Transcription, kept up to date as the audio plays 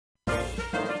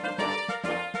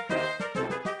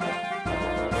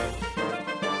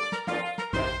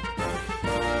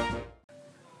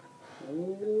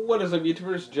What is up,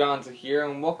 YouTubers? John's here,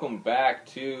 and welcome back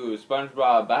to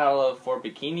Spongebob Battle for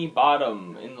Bikini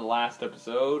Bottom. In the last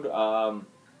episode,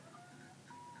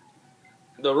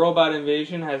 the robot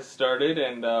invasion has started,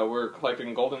 and we're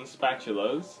collecting golden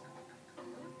spatulas.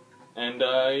 And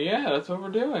yeah, that's what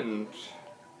we're doing.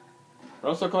 We're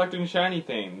also collecting shiny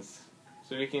things,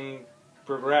 so we can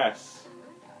progress.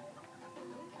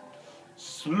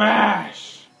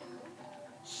 Smash!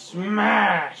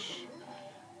 Smash!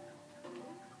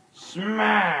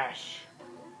 Smash!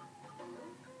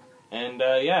 And,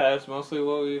 yeah, that's mostly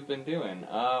what we've been doing.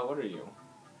 What are you?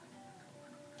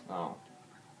 Oh.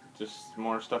 Just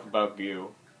more stuff about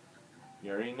goo.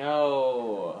 You already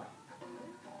know.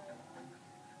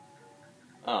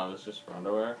 Oh, this is just for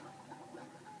underwear?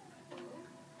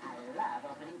 I love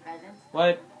opening presents.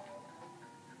 What?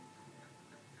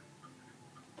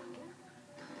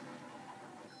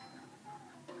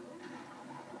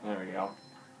 There we go.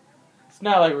 It's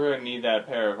not like we're gonna need that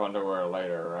pair of underwear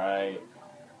later, right?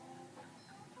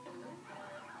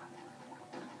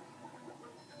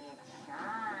 It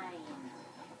shines.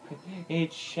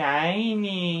 It's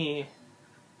shiny.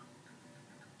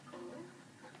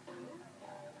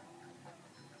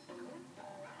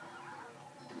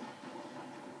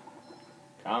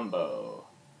 Combo.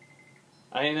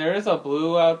 I mean, there is a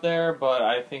blue out there, but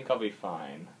I think I'll be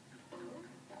fine.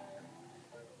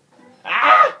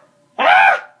 Ah!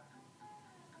 Ah!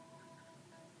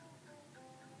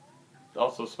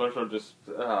 Also, Spongebob just...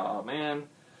 Oh, man.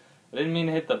 I didn't mean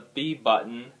to hit the B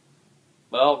button.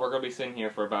 Well, we're going to be sitting here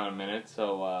for about a minute,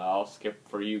 so I'll skip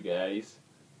for you guys.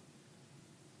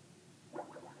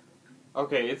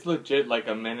 Okay, it's legit like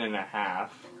a minute and a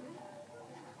half.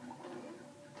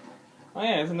 Oh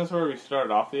yeah, isn't this where we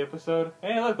started off the episode?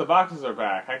 Hey, look, the boxes are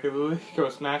back. I could literally go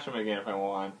smash them again if I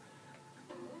want.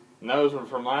 And those were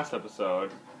from last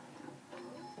episode.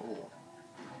 Ooh.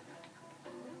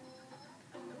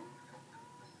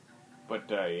 But,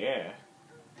 yeah.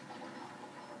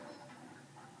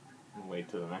 Wait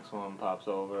till the next one pops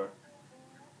over.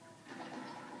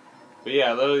 But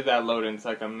yeah, literally that loading's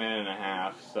like a minute and a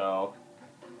half, so...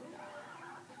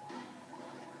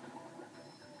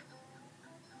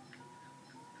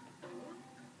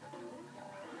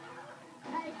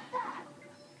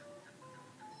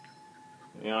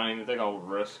 You know, I don't even think I'll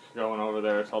risk going over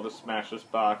there, so I'll just smash this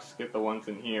box, get the ones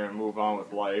in here, and move on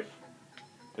with life.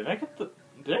 Did I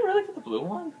really get the blue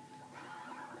one?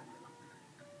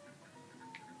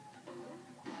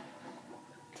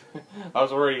 I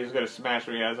was worried he was going to smash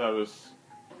me as I was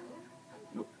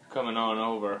coming on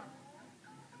over.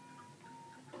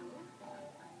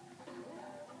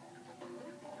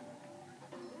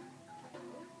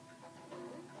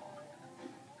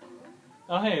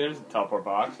 Oh hey, there's a teleport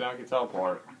box, now I can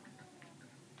teleport.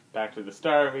 Back to the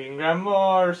start, we can grab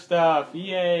more stuff,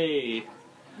 yay!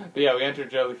 But yeah, we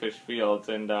entered Jellyfish Fields,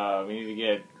 and we need to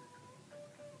get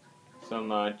some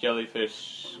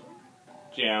jellyfish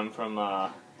jam from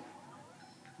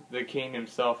the king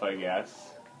himself, I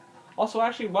guess. Also,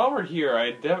 actually, while we're here,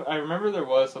 I remember there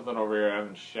was something over here I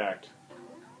haven't checked.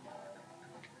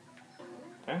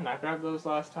 Did I not grab those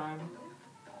last time?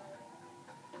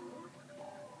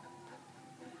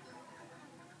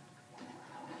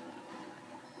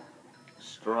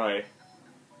 Destroy.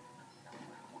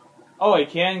 Oh, I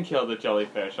can kill the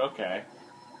jellyfish, okay.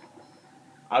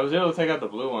 I was able to take out the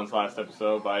blue ones last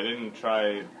episode, but I didn't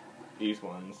try these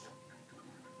ones.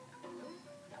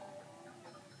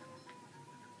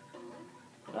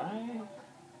 Did I?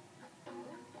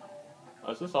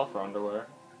 Oh, is this all for underwear?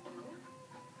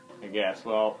 I guess,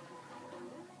 well...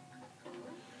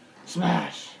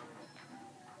 Smash!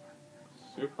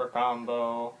 Super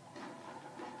combo.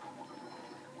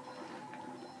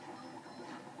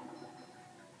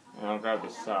 And I'll grab the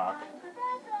sock.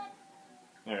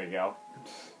 There we go.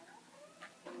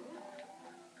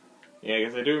 Yeah,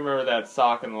 because I do remember that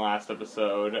sock in the last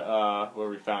episode, where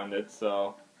we found it,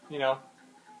 so, you know.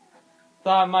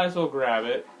 Thought I might as well grab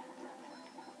it.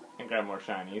 And grab more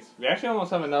shinies. We actually almost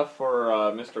have enough for,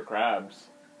 Mr. Krabs.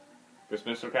 Because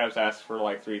Mr. Krabs asked for,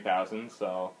 like, 3,000,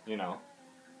 so, you know.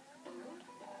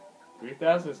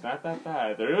 3,000 is not that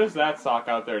bad. There is that sock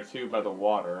out there, too, by the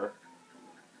water.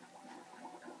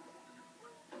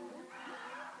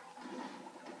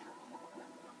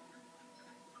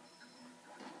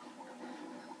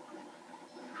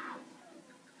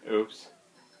 Oops.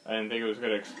 I didn't think it was going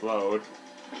to explode.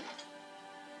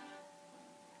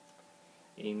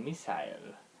 A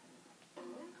missile.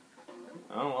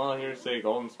 Oh, well, here's a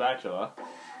golden spatula.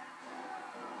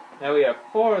 Now we have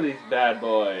 4 of these bad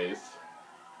boys.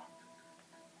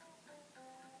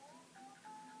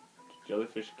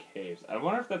 Jellyfish Caves. I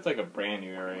wonder if that's like a brand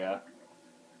new area.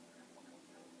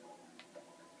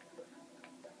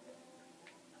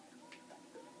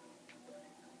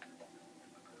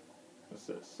 What's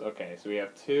this? Okay, so we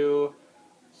have 2.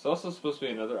 It's also supposed to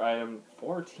be another item.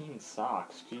 14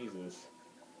 socks. Jesus.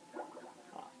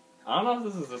 I don't know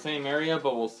if this is the same area,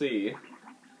 but we'll see.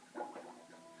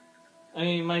 I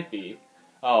mean, it might be.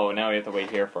 Oh, now we have to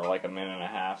wait here for like a minute and a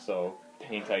half, so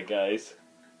hang tight, guys.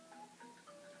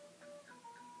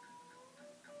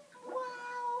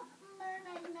 Wow,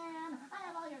 Mermaid Man, I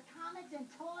have all your comics and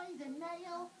toys and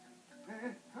mail.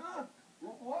 Huh?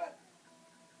 What?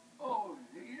 Oh,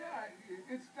 yeah,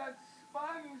 it's that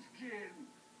Sponge Kid.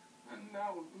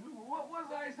 Now, what was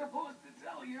I supposed to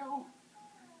tell you?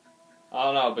 I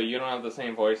don't know, but you don't have the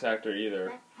same voice actor either.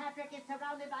 That Patrick is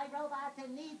surrounded by robots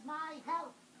and needs my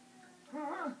help.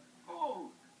 Huh?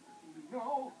 Oh,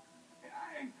 no.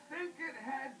 I think it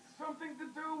had something to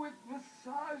do with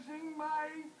massaging my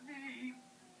feet.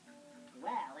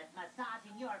 Well, if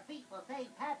massaging your feet will save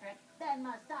Patrick, then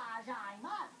massage I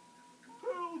must.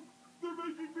 Help! They're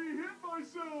making me hit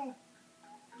myself.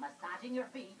 Massaging your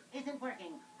feet isn't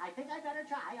working. I think I'd better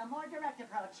try a more direct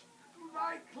approach.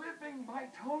 By clipping my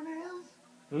toenails?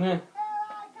 Here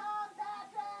I come,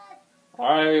 Patrick!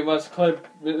 Alright, we must clip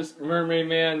this Mermaid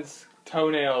Man's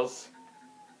toenails.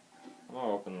 I'm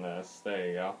gonna open this. There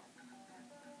you go.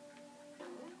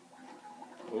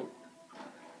 Oop.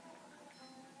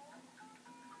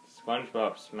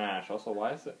 Spongebob Smash. Also,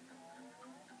 why is it?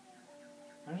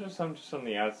 There's just some just on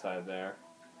the outside there.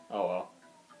 Oh well.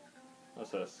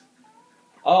 What's this?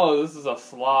 Oh, this is a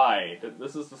slide.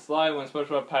 This is the slide when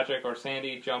SpongeBob, Patrick, or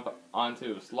Sandy jump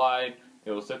onto a slide.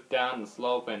 It will zip down the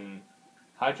slope in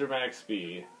high dramatic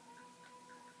speed.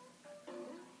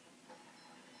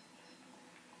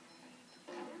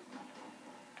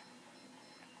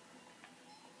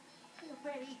 Too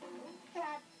pretty.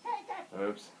 Can't take it.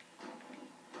 Oops.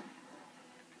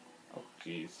 Oh,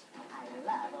 jeez. I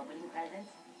love opening presents.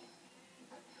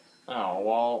 Oh,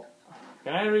 well.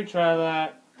 Can I retry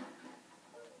that?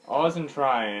 I wasn't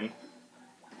trying.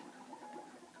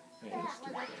 Yeah, That was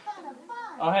stupid. a ton of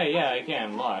fun. Oh, hey, yeah, I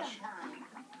can. Watch. Sometime.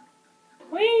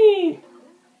 Whee!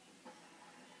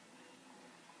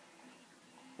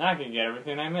 Now I can get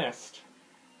everything I missed.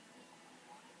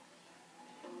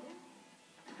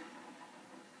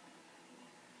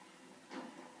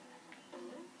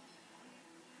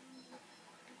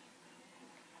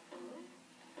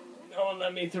 No one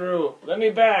let me through. Let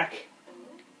me back.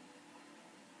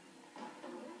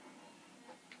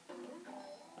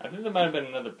 I think there might have been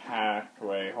another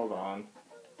pathway. Hold on.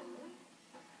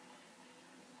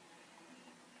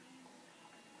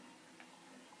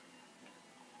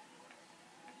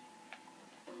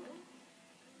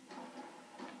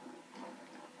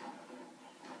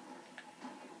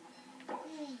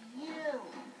 Hey, you.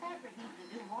 Patrick needs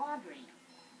to do laundry.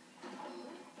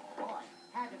 Boy,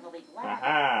 Patrick will be glad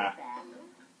Aha. to get that.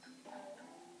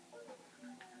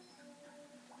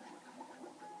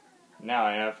 Now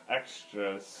I have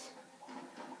extras.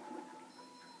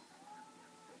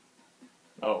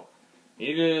 Oh.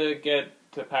 Need to get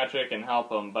to Patrick and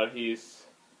help him, but he's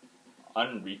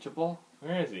unreachable?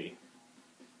 Where is he?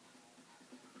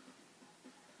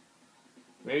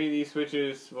 Maybe these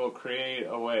switches will create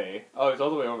a way. Oh, he's all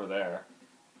the way over there.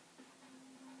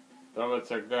 The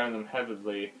robots are guarding them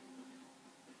heavily.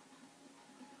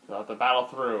 They'll have to battle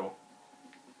through.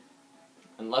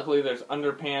 And luckily there's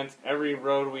underpants every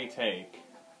road we take.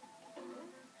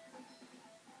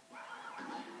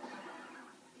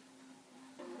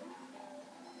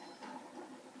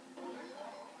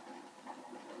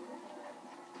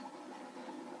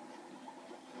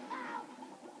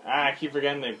 Ah, I keep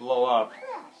forgetting they blow up.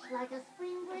 Fresh like a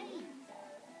spring breeze.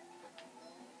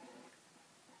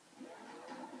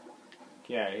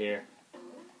 Get out of here.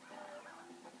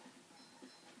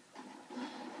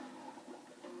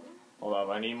 Hold up,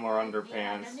 I need more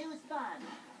underpants. Here's a new sponge.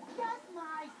 Just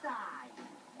my size.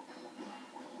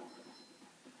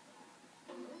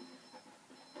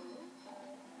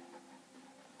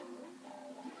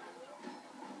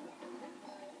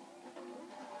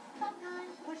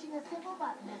 Sometimes pushing a simple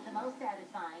button is the most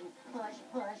satisfying. Push,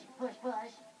 push, push,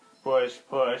 push. Push,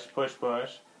 push, push,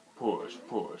 push. Push,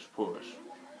 push, push.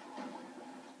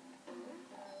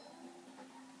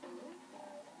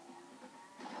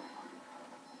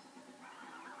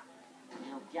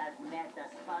 You just met the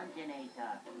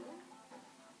Sponginator.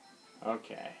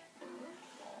 Okay.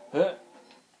 Huh.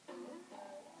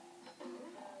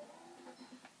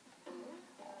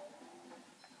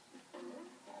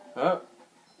 Oh.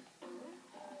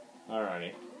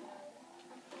 Alrighty.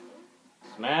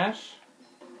 Smash.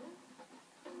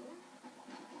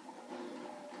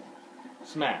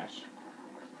 Smash.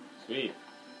 Sweet.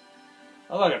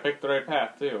 Oh look, I picked the right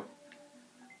path too.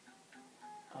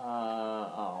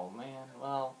 Oh man,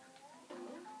 well.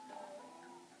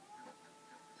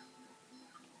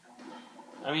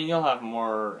 I mean, you'll have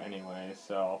more anyway,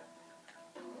 so.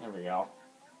 There we go.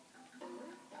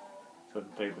 So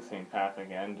take the same path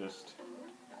again, just.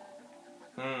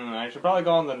 I should probably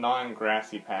go on the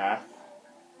non-grassy path.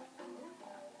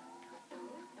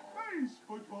 Hey,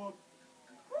 Spongebob.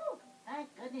 Whew, thank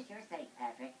goodness you're safe,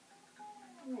 Patrick.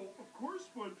 Well, of course,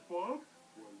 Spongebob.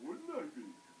 Why wouldn't I be?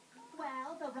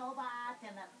 Well, the robots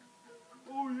and the...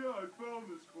 Oh yeah, I found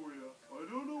this for you. I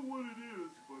don't know what it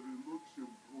is, but it looks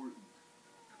important.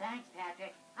 Thanks,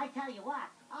 Patrick. I tell you what,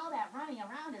 all that running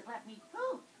around has left me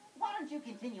pooped. Why don't you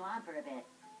continue on for a bit?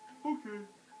 Okay.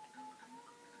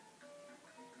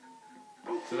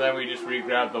 So then we just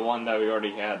re-grabbed the one that we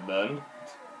already had then.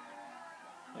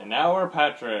 And now we're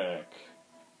Patrick.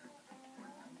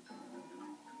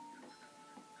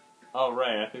 Oh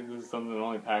right, I think this is something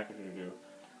only Patrick would do.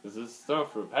 This is throw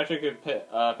fruit. Patrick could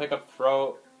pick up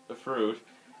the fruit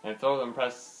and throw them.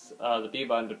 Press the B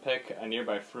button to pick a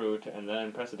nearby fruit, and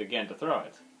then press it again to throw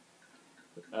it.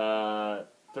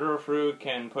 Throw fruit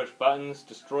can push buttons,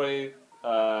 destroy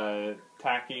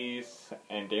tackies,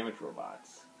 and damage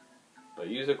robots. But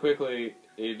use it quickly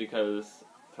because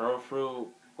throw fruit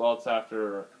wilts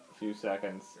after a few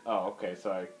seconds. Oh, okay,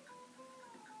 so I...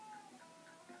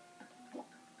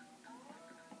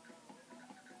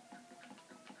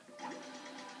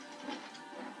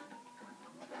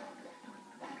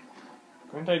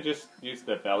 Couldn't I just use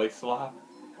the belly slop?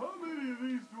 How many of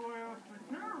these do I have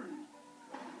to carry?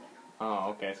 Oh,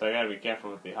 okay, so I gotta be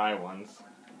careful with the high ones.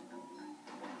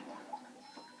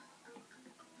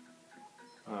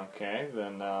 Okay,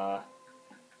 then,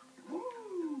 Woo!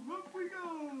 Up we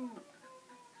go!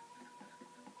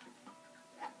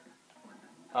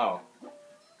 Oh.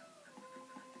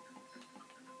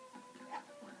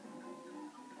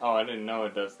 Oh, I didn't know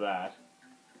it does that.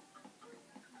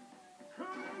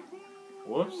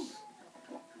 Whoops.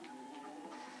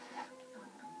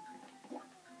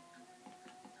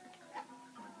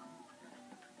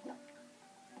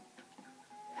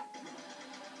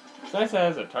 It's nice that it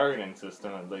has a targeting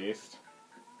system at least.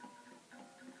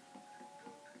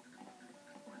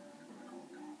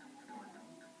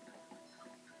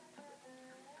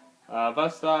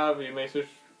 Bus stop, you may switch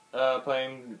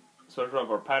SpongeBob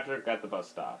or Patrick at the bus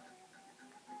stop.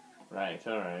 Right,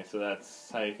 alright, so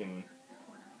that's how you can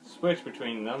switch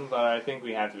between them, but I think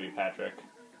we have to be Patrick.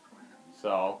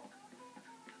 So,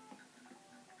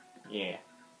 yeah.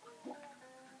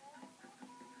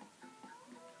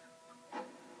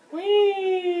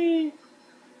 Whee!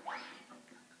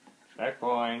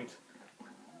 Checkpoint.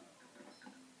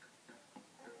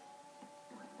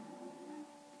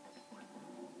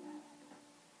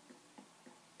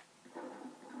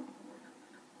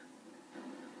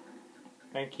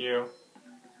 Thank you.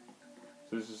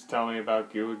 So this is telling me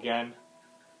about goo again.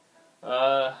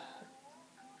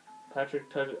 Patrick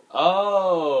touched.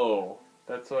 Oh!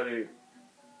 That's what he.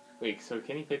 Wait, so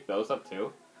can he pick those up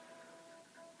too?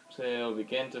 So it'll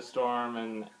begin to storm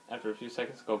and after a few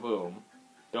seconds go boom.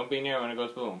 Don't be near when it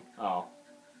goes boom. Oh.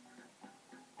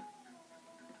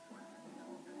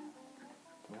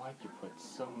 Why'd you put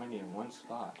so many in one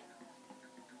spot?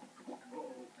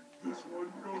 Uh-oh, this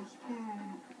one goes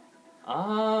boom.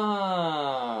 Ah.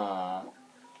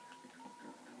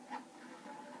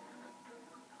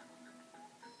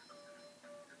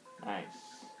 Nice.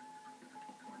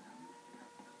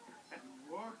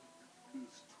 Rock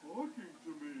is talking to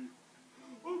me.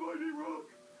 Almighty Rock,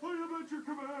 I am at your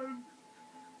command.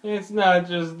 It's not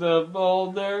just a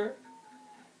boulder.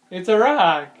 It's a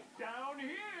rock. Down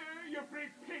here, you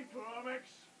big pink lummox.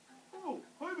 Oh,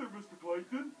 hi there, Mr.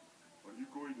 Plankton. Are you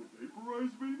going to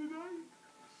vaporize me today?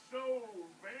 So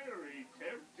very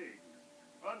tempting.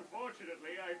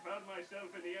 Unfortunately, I found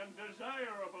myself in the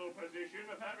undesirable position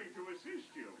of having to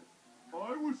assist you.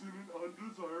 I was in an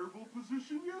undesirable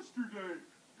position yesterday,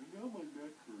 and now my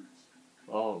neck hurts.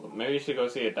 Well, maybe you should go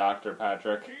see a doctor,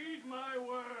 Patrick. Heed my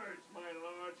words, my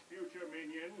large future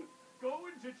minion.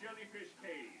 Go into Jellyfish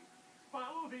Cave.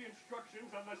 Follow the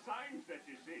instructions on the signs that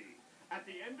you see. At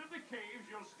the end of the caves,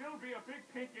 you'll still be a big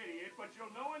pink idiot, but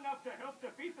you'll know enough to help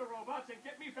defeat the robots and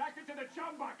get me back into the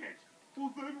chum bucket.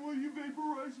 Well, then will you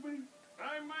vaporize me?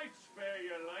 I might spare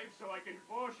your life so I can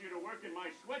force you to work in my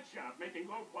sweatshop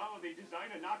making low-quality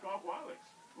design and knockoff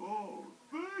wallets. Oh,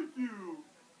 thank you.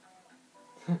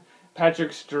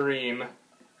 Patrick's dream.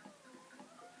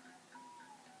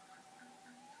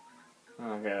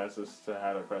 Okay, that's just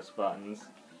how to press buttons.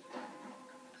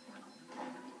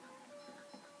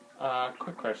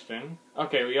 Quick question.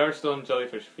 Okay, we are still in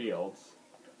Jellyfish Fields.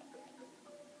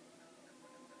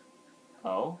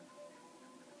 Oh?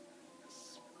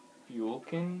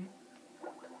 Spulkin?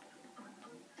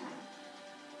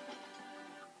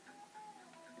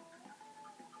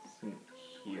 It's in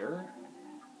here?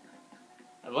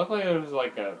 It looked like it was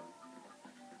like a...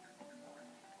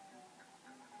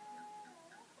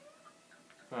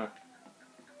 Huh.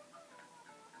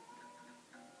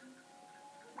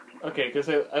 Okay, because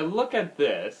I look at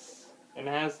this, and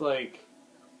it has like...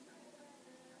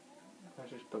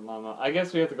 I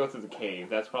guess we have to go through the cave.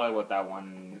 That's probably what that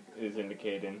one is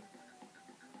indicating.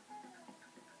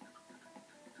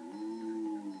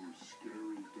 Ooh,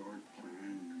 scary dark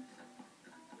cave.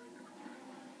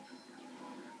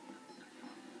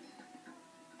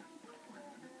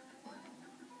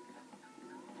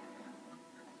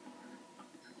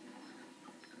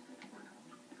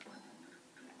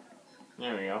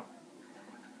 There we go.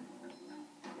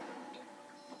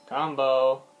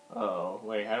 Combo! Oh,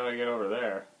 wait, how do I get over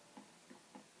there?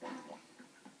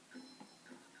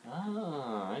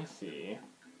 Ah, I see.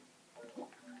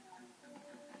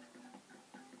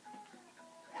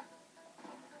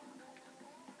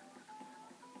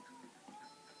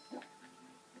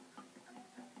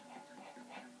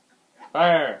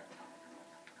 Fire!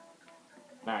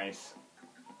 Nice.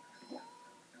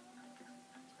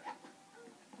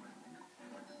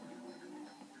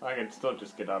 I can still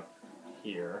just get up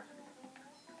here.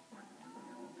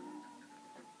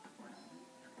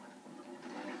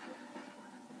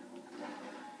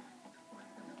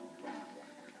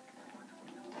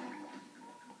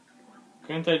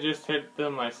 Couldn't I just hit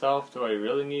them myself? Do I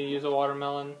really need to use a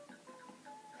watermelon?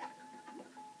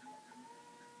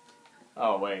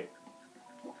 Oh, wait.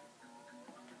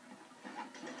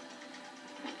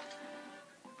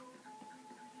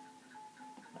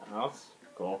 Nothing else?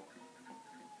 Cool.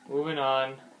 Moving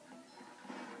on.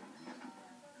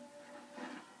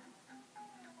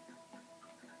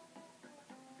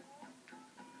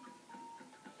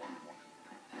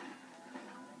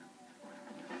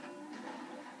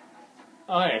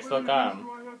 Oh, hey, I still got them.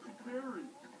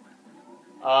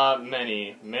 How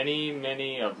many of these do I have to carry?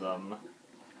 Many of them.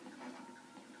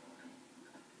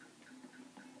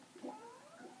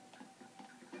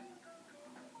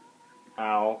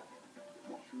 Ow.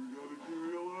 Sure gotta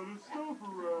carry a lot of stuff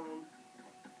around.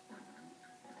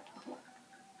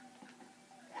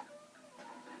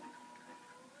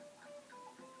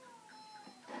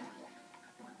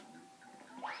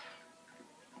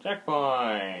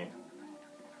 Checkpoint!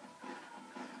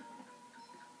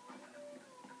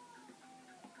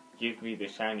 Give me the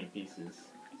shiny pieces.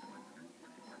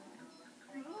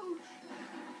 Ouch!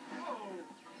 Oh!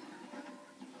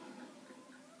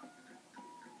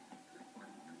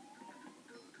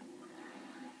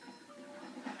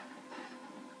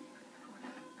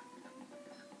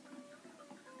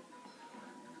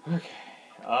 Okay.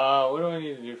 What do I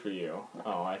need to do for you?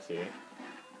 Oh, I see.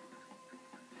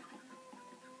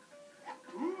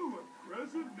 Ooh, a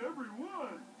present in every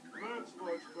one! That's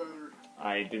much better.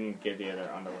 I didn't get the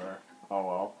other underwear. Oh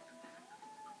well.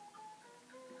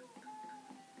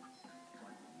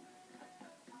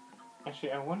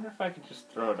 Actually, I wonder if I could just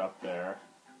throw it up there.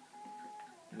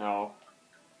 No.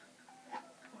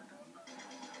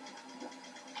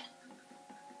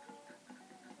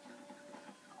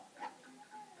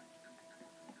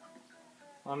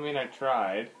 I mean, I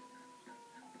tried.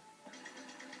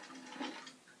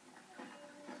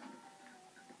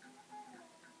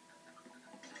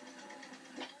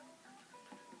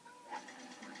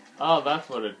 Oh, that's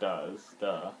what it does.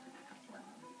 Duh.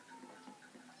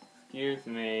 Excuse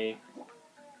me.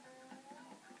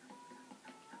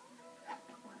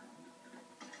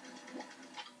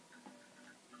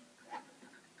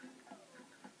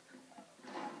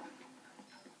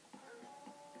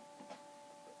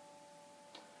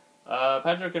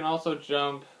 Patrick can also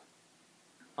jump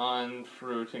on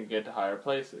fruit and get to higher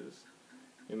places.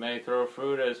 You may throw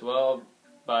fruit as well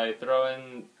by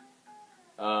throwing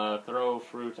throw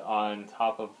fruit on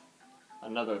top of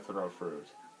another throw fruit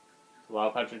to allow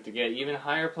Patrick to get even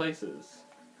higher places.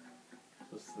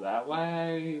 Just that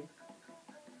way.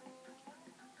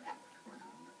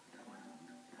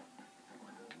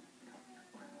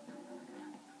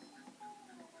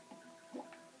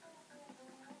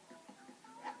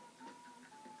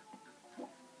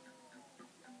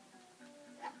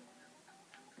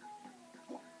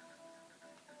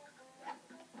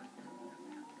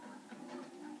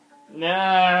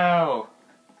 No!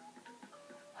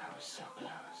 I was so close.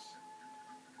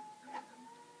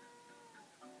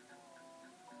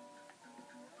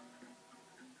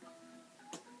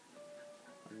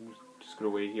 I'm just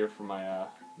gonna wait here for my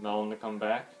melon to come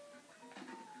back.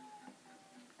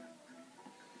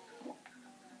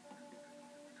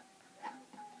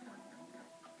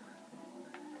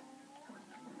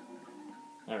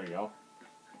 There we go.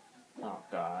 Oh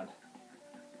God.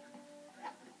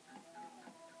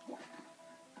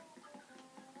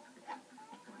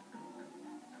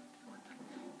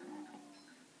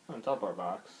 Oh, teleport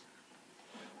box.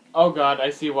 Oh God, I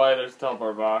see why there's a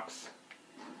teleport box.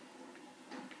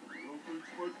 I don't think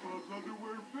SpongeBob's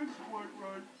underwear fits quite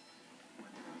right.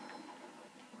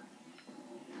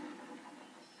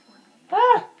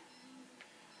 Ah!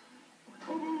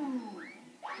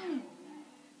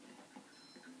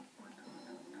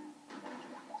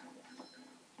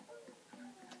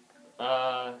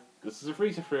 This is a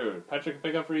freezer fruit. Patrick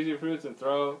can pick up freezer fruits and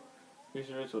throw.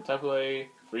 Freezer fruits will temporarily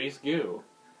freeze goo.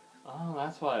 Oh,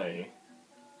 that's why.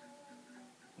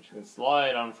 You can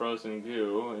slide on frozen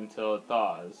goo until it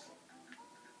thaws.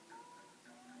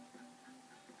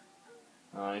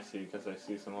 Oh, I see, because I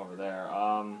see some over there.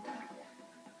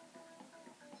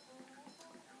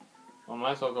 Well,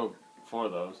 might as well go for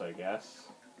those, I guess.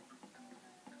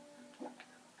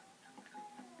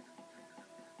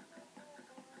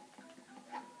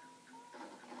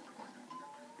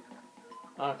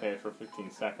 Okay, for 15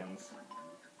 seconds.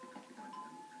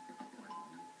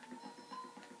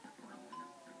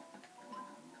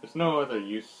 There's no other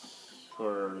use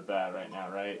for that right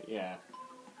now, right? Yeah.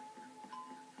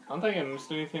 I don't think I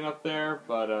missed anything up there,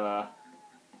 but,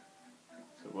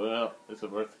 so, well, is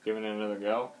it worth giving it another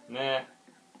go? Nah.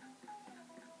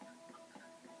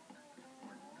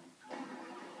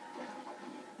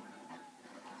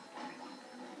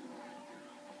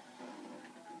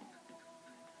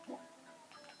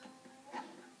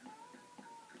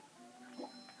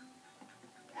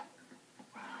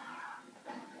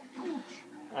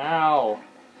 Ow!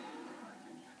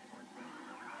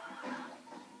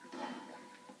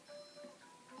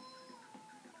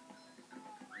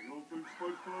 I don't think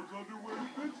SpongeBob's underwear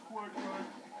fits quite right.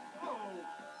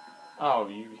 Oh,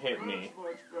 you hit me. That's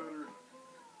much better.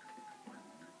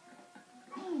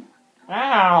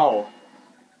 Ow!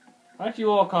 Why'd you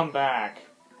all come back?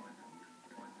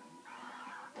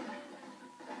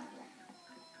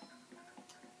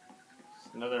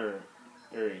 There's another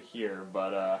area here,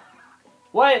 but,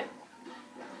 what?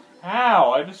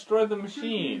 Ow! I destroyed the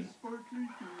machine. Oh,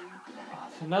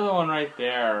 there's another one right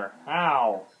there.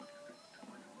 Ow!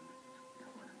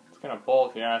 It's kind of bull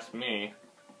if you ask me.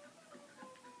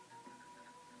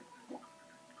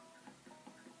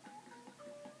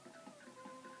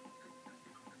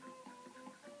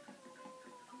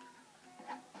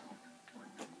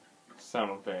 Son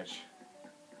of a bitch.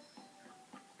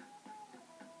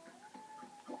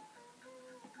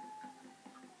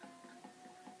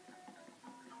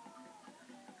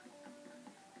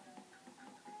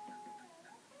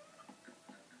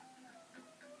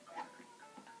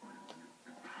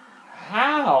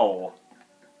 How?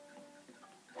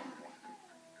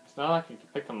 It's not like you can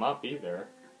pick them up either.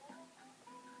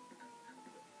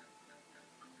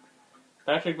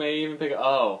 Patrick may even pick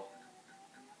up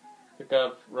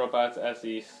robots as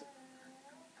he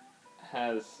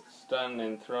has stunned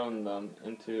and thrown them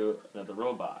into another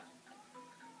robot.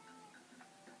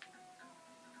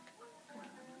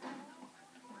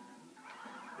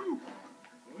 Hey,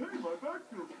 my back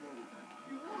feels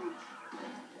better.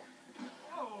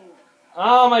 Oh.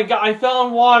 Oh my God, I fell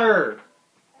in water!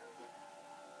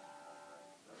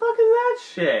 The fuck is that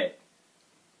shit?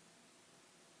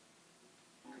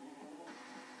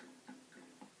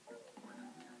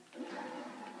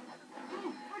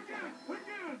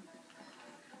 Again!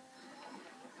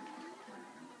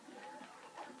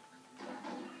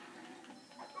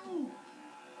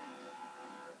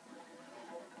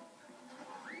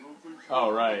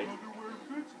 Oh, right. Underwear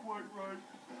fits quite right.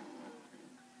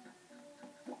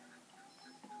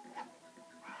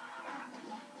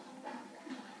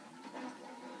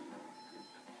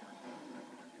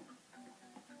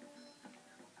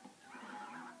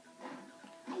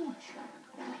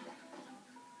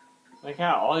 Like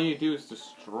how all you do is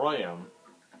destroy them.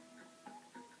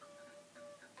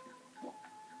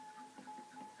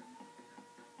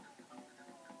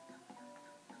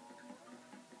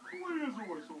 Where's a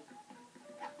whistle?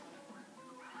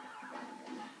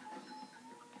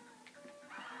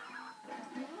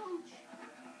 Ouch!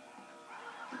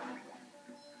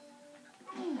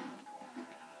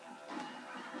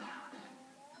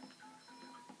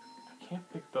 I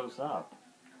can't pick those up.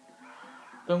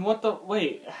 Then what the...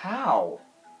 Wait, how?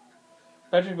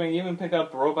 Patrick may even pick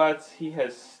up robots he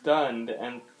has stunned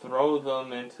and throw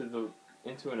them into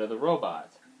another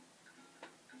robot.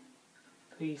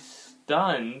 He's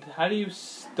stunned? How do you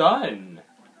stun?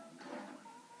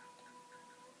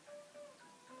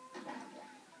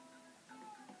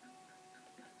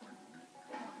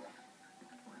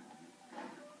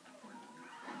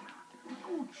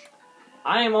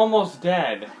 I am almost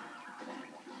dead.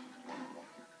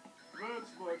 That's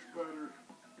much better.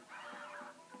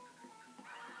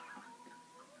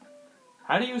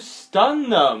 How do you stun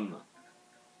them?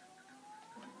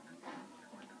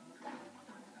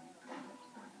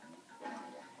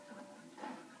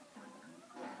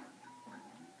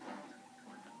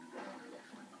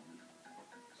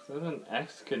 So that an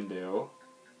X can do.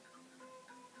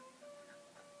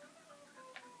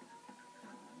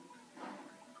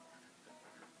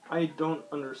 I don't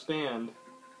understand.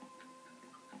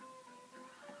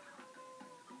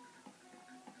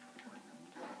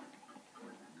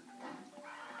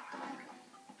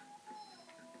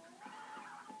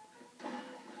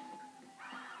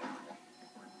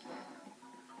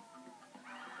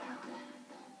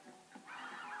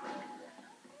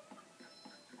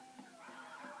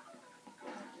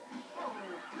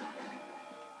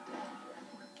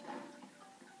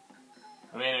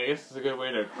 I mean, I guess it's a good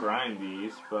way to grind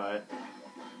these, but...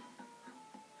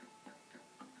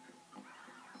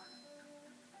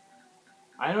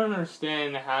 I don't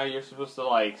understand how you're supposed to,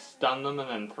 like, stun them and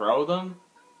then throw them.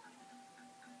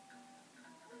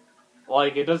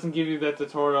 Like, it doesn't give you that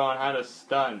tutorial on how to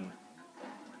stun.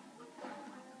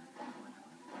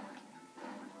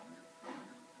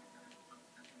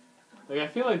 Like, I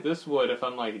feel like this would if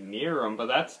I'm, like, near them, but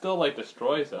that still, like,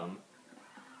 destroys them.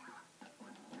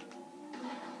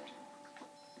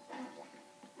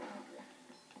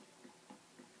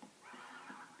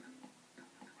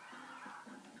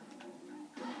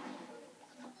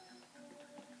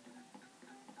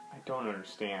 I don't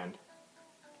understand.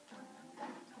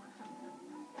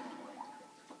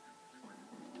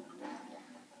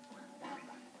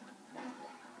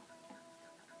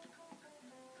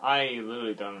 I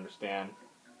literally don't understand.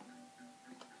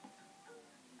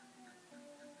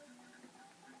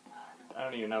 I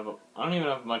don't even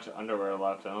have much underwear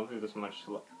left. I don't think there's much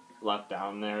left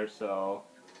down there, so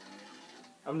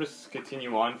I'm just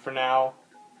continue on for now.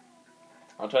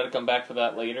 I'll try to come back for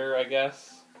that later, I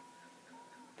guess.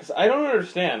 Because I don't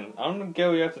understand. I don't get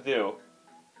what you have to do.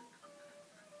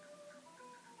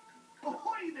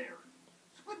 Ahoy there!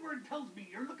 Squidward tells me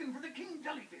you're looking for the king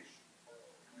jellyfish.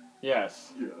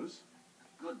 Yes. Yes.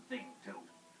 Good thing, too.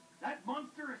 That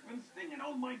monster has been stinging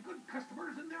all my good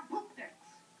customers in their poop decks.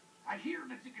 I hear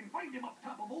that you can find him up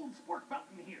top of Old Sport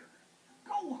Mountain here.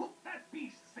 Go hook that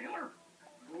beast, sailor!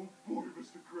 Oh boy,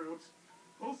 Mr. Krabs.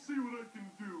 I'll see what I can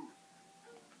do.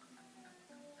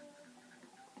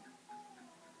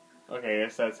 Okay, I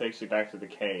guess that takes you back to the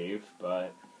cave,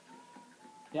 but...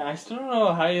 Yeah, I still don't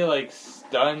know how you, like,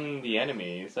 stun the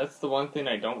enemies. That's the one thing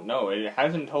I don't know. It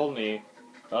hasn't told me...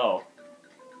 Oh.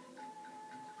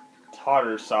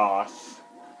 Tartar sauce.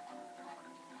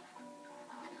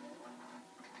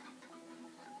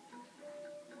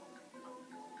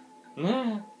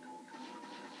 Meh.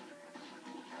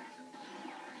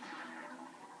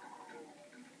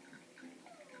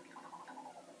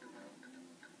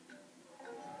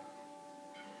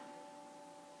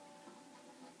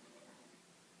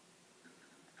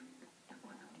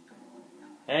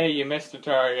 Hey, you missed the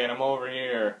target. I'm over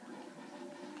here.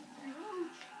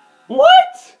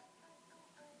 What?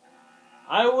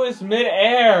 I was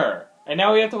mid-air. And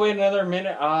now we have to wait another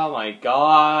minute. Oh my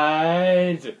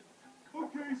god.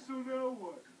 Okay, so now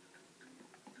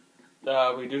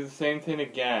what? We do the same thing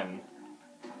again.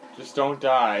 Just don't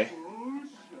die. Oh,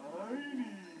 shiny.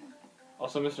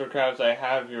 Also, Mr. Krabs, I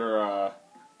have your,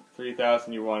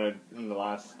 3,000 you wanted in the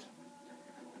last...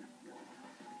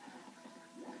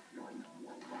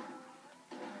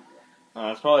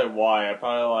 That's probably why. I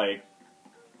probably, like,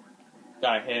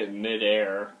 got hit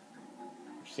mid-air.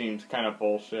 Which seems kind of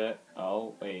bullshit.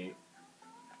 Oh, wait.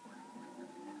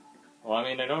 Well, I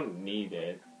mean, I don't need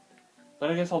it. But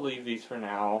I guess I'll leave these for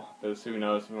now. Because who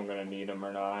knows if I'm going to need them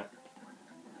or not.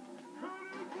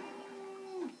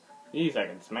 These I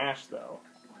can smash, though.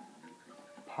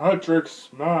 Patrick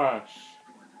Smash!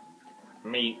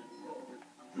 Meat.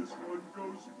 This one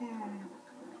goes boom.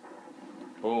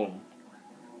 Boom.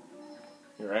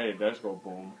 You're right, it does go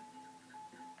boom.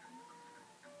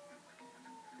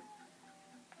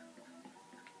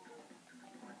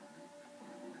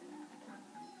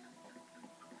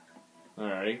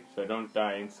 Alrighty, so I don't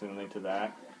die instantly to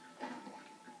that.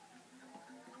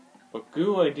 But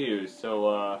goo I do,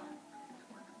 so,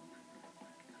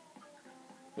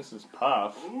 Mrs.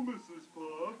 Puff. Oh, Mrs.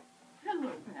 Puff.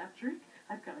 Hello, Patrick.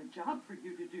 I've got a job for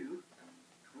you to do.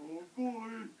 Oh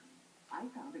boy. I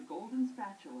found a golden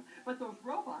spatula, but those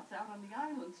robots out on the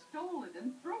island stole it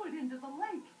and threw it into the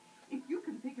lake. If you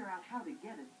can figure out how to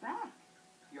get it back,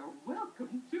 you're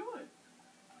welcome to it.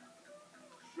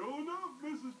 Showing up,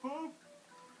 Mrs. Puff.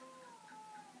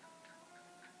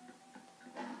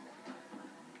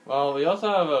 Well, we also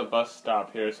have a bus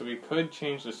stop here, so we could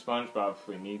change the Spongebob if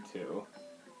we need to.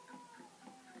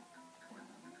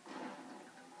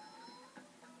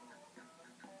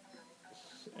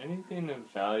 Is anything of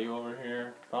value over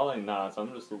here? Probably not, so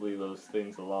I'm just gonna leave those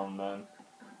things alone then.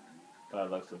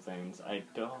 Bad looks of things. I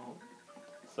don't...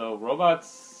 So,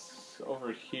 robots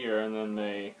over here, and then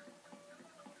they...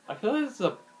 I feel like it's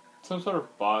some sort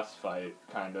of boss fight,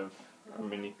 kind of, or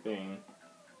mini thing.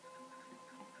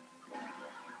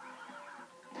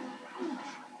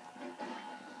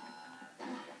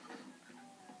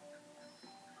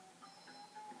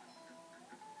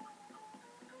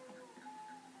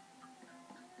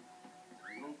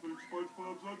 I don't think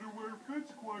SpongeBob's underwear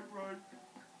fits quite right.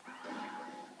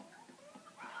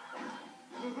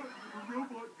 The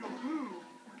robot gaboo.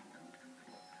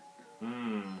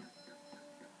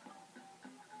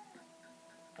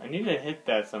 I need to hit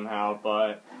that somehow,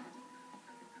 but...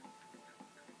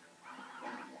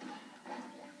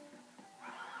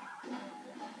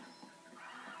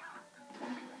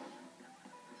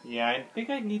 Yeah, I think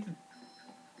I need to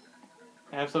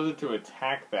have something to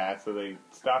attack that so they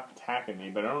stop attacking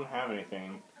me, but I don't have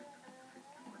anything.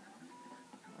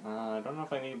 I don't know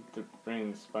if I need to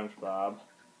bring SpongeBob.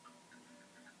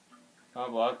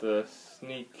 I'll have to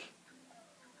sneak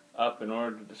up in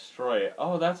order to destroy it.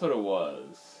 Oh, that's what it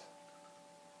was.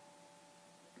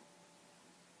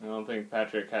 I don't think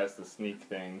Patrick has the sneak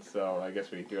thing, so I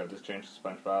guess we do have to change to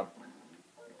SpongeBob.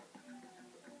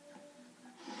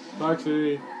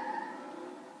 Foxy!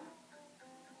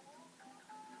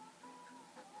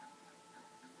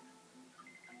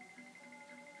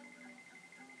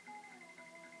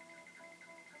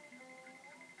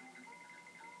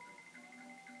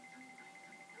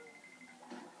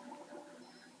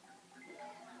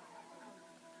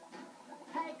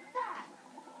 Take that!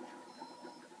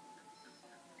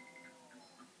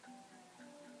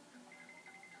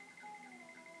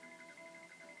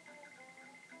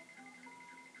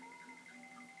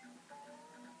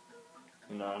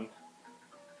 None.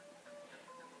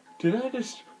 Did I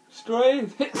destroy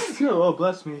it? Oh,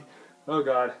 bless me. Oh,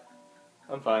 God.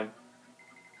 I'm fine.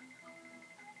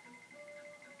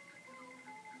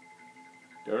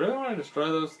 Do I really want to destroy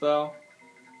those, though?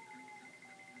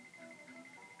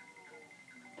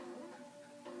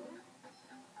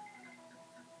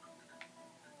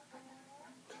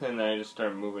 And then I just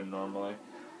start moving normally.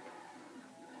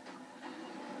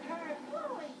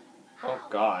 Oh,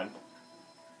 God.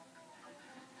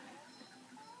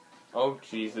 Oh,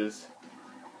 Jesus.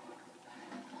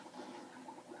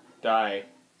 Die.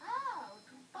 Oh,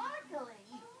 sparkly!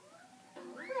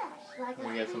 Fresh like Let a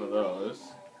me get some of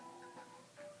those.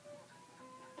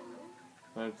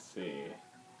 Let's see.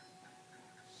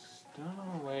 Still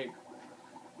no way.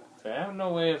 So I have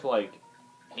no way of, like,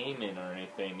 aiming or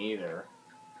anything either.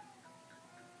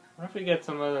 What if we get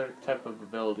some other type of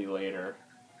ability later?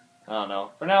 I don't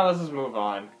know. For now, let's just move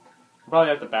on. We'll probably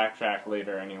have to backtrack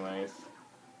later anyways.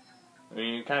 I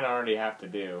mean, you kind of already have to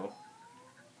do.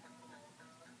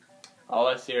 All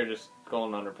I see are just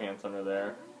golden underpants under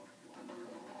there.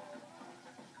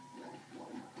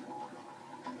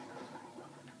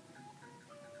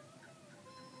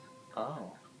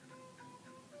 Oh.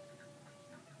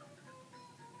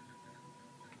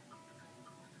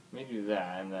 Let me do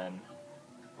that, and then...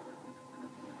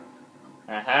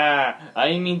 Aha!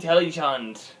 I'm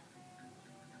intelligent!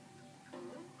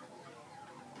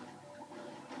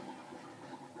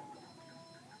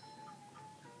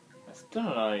 I still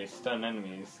don't know how you stun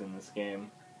enemies in this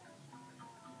game.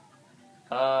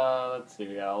 Let's see,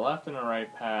 we got a left and a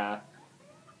right path.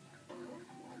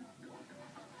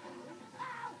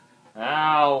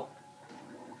 Ow!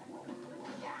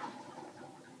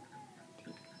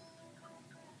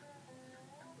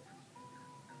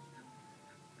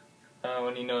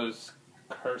 When he knows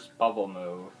Curse Bubble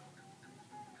move.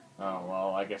 Oh,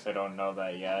 well, I guess I don't know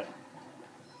that yet.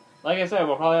 Like I said,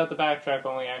 we'll probably have to backtrack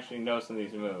when we actually know some of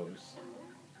these moves.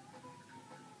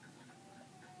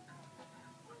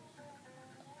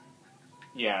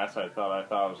 Yeah, that's what I thought. I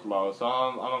thought it was low. So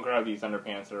I'm gonna grab these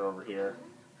underpants that are over here.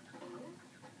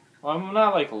 Well, I'm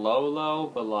not like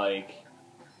low, but like...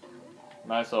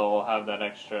 Might as well have that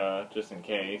extra just in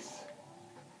case.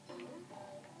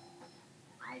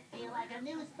 I feel like a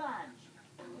new sponge.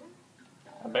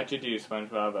 I bet you do,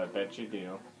 SpongeBob. I bet you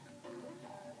do.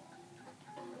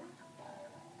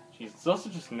 Jeez, it's also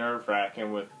just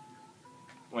nerve-wracking with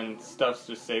when stuff's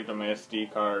just saved on my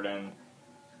SD card and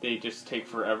they just take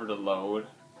forever to load.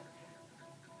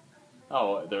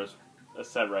 Oh, there's a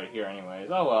set right here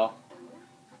anyways. Oh well.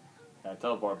 Got a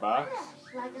teleport box.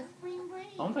 Fresh like a spring breeze.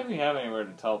 I don't think we have anywhere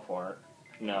to teleport.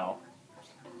 No.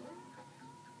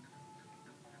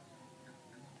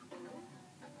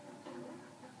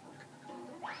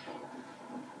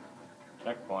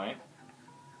 Checkpoint.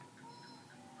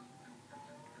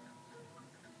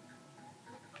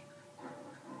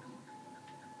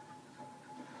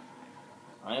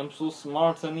 I am so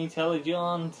smart and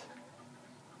intelligent.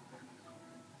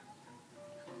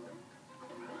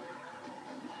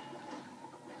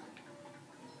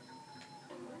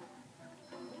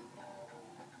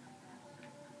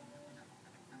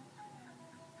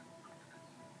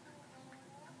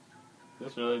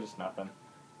 This really just nothing.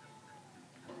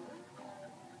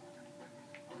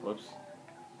 Whoops.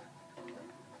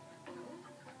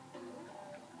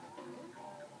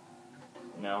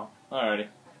 No. Alrighty.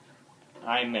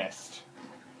 I missed.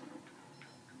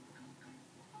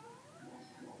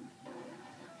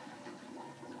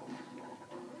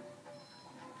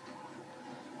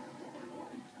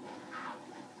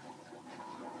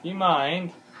 Do you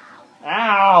mind?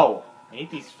 Ow! I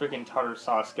hate these freaking tartar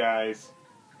sauce guys.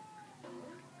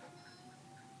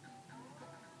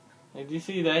 Did you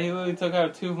see that? He literally took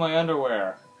out 2 of my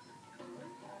underwear.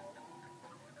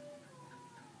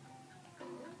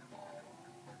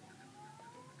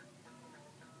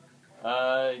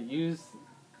 Use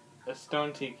a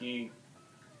stone tiki.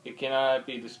 It cannot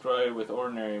be destroyed with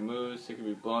ordinary moves. It can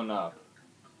be blown up.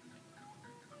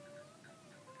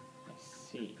 I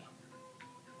see.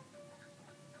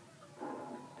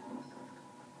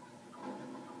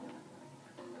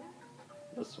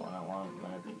 This one I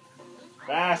want to be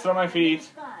fast on my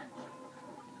feet.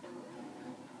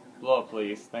 Blow up,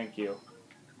 please. Thank you.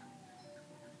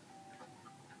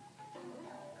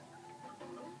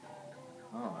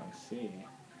 Oh, I see.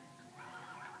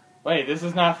 Wait, this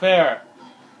is not fair.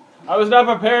 I was not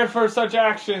prepared for such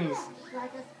actions.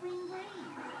 Like a spring breeze.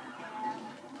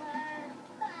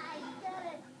 I get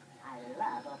it. I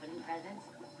love opening presents.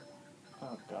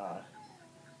 Oh, God.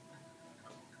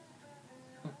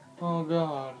 Oh,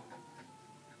 God.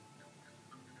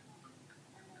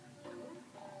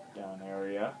 Down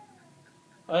area.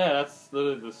 Oh, yeah, that's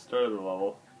literally the start of the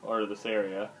level. Or this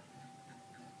area.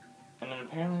 And then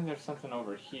apparently there's something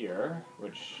over here,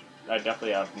 which I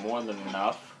definitely have more than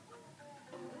enough.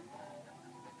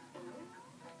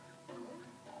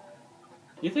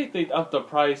 You think they'd up the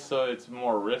price so it's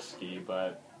more risky,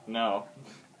 but no.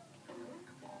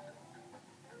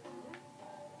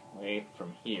 Wait,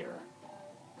 from here.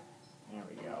 There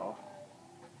we go.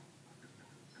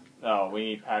 Oh, we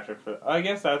need Patrick for... I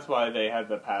guess that's why they had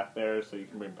the path there, so you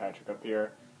can bring Patrick up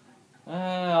here.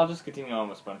 I'll just continue on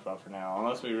with SpongeBob for now.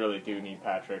 Unless we really do need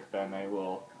Patrick, then I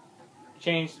will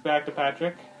change back to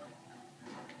Patrick.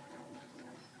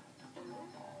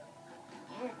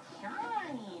 It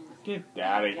shines. Get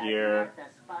out of here.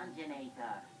 The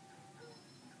Sponginator.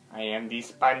 I am the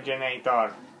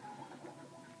Sponginator.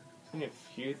 There's a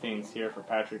few things here for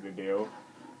Patrick to do.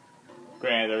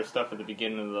 Granted, there's stuff at the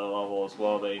beginning of the level as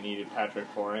well they needed Patrick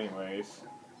for anyways.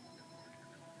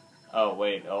 Oh,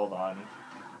 wait, hold on.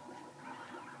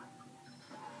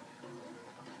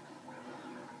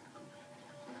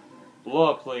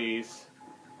 Blow up, please.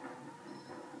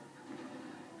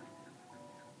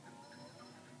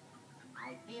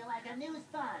 I feel like a new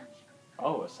sponge.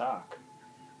 Oh, a sock.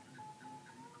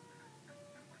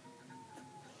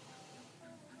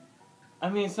 I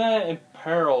mean, it's not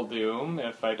Imperil Doom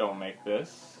if I don't make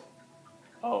this.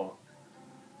 Oh.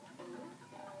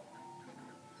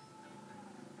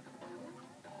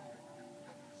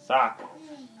 Sock.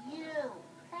 Hey, you.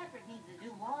 Patrick needs to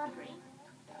do laundry.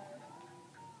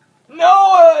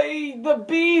 No! The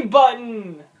B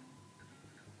button!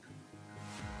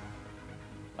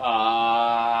 You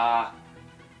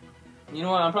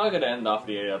know what? I'm probably gonna end off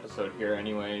the episode here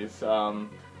anyways. Don't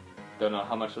know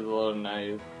how much of the loading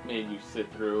I made you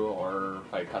sit through or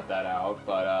if I cut that out,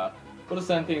 but we'll just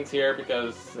end things here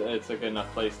because it's a good enough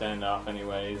place to end off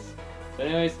anyways. So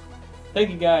anyways, thank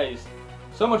you guys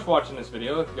so much for watching this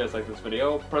video. If you guys like this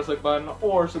video, press the like button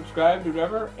or subscribe, do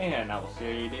whatever, and I will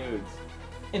see you dudes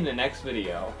in the next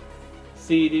video.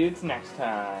 See you dudes next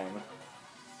time.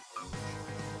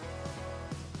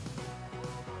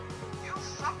 You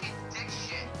fucking dick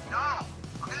shit. No! I'm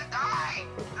gonna die!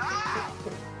 No!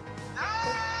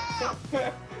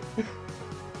 No!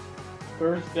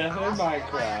 First death in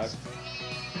Minecraft.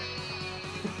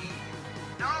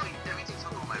 No, everything's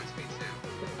on my XP too.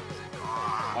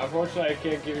 Unfortunately, I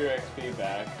can't give your XP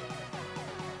back.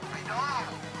 I know.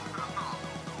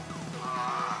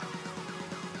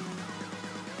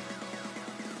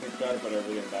 Let's try to put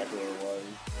everything back where it was.